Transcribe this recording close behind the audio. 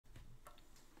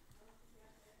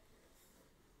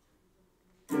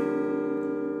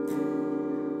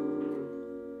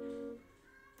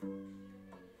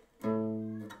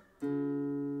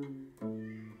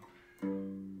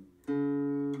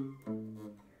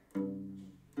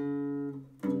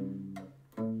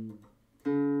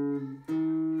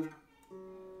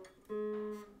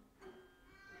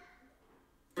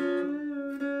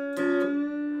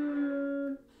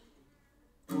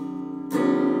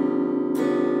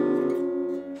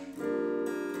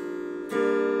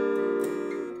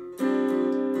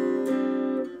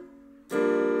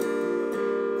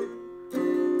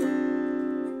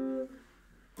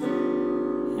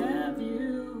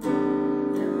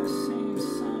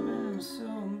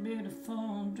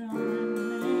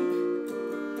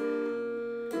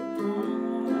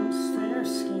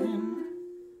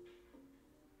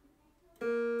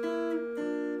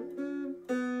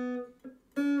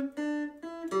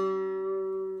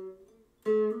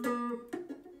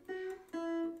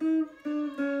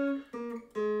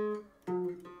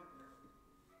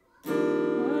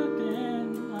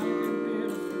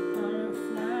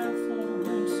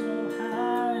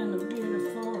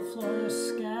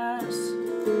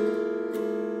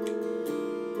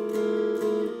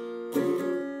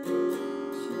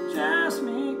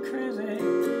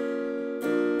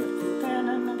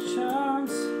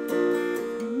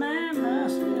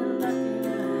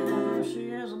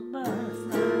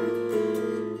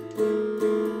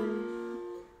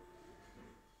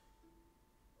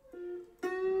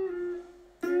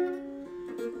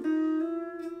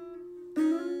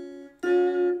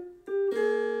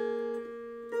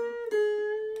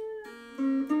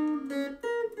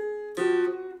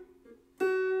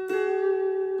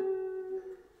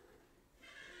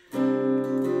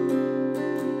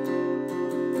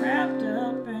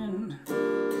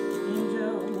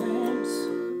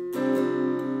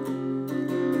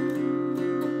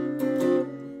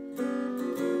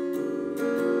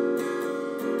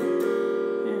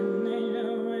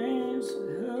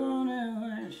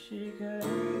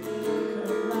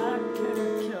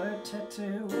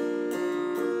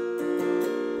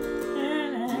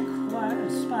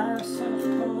inspire such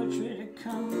poetry to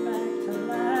come back to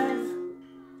life.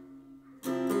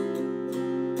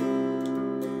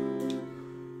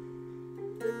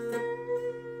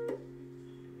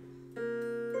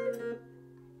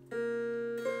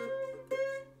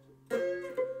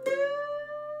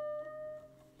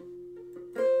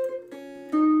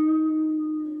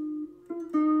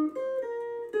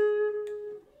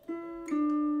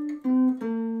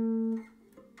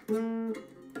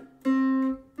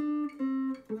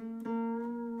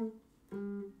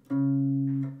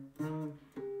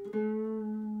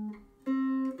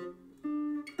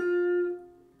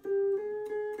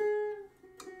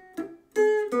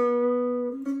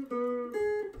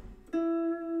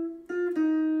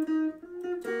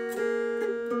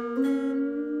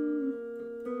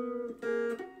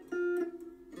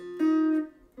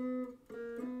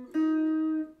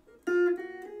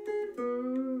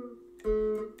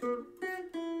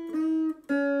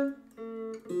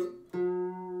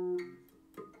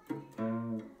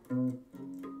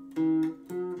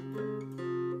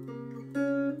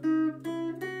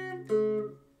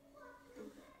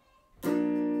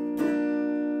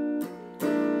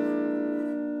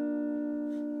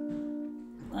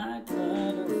 Like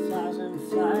butterflies in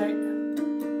flight,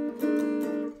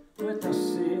 with the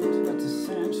seeds, with the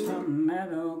scent from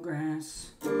meadow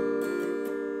grass. The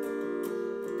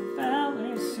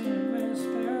valley seed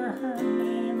whisper her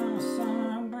name on a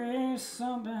summer breeze,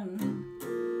 something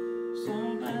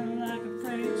like a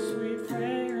great sweet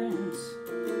fragrance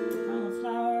from the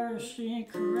flowers she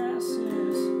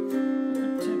caresses with the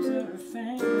tips of her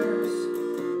fingers.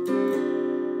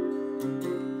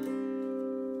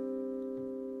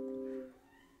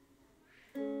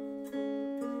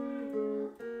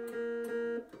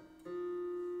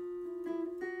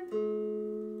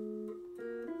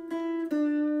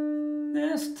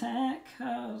 This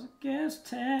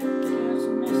tech gives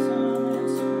me some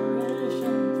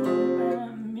inspiration.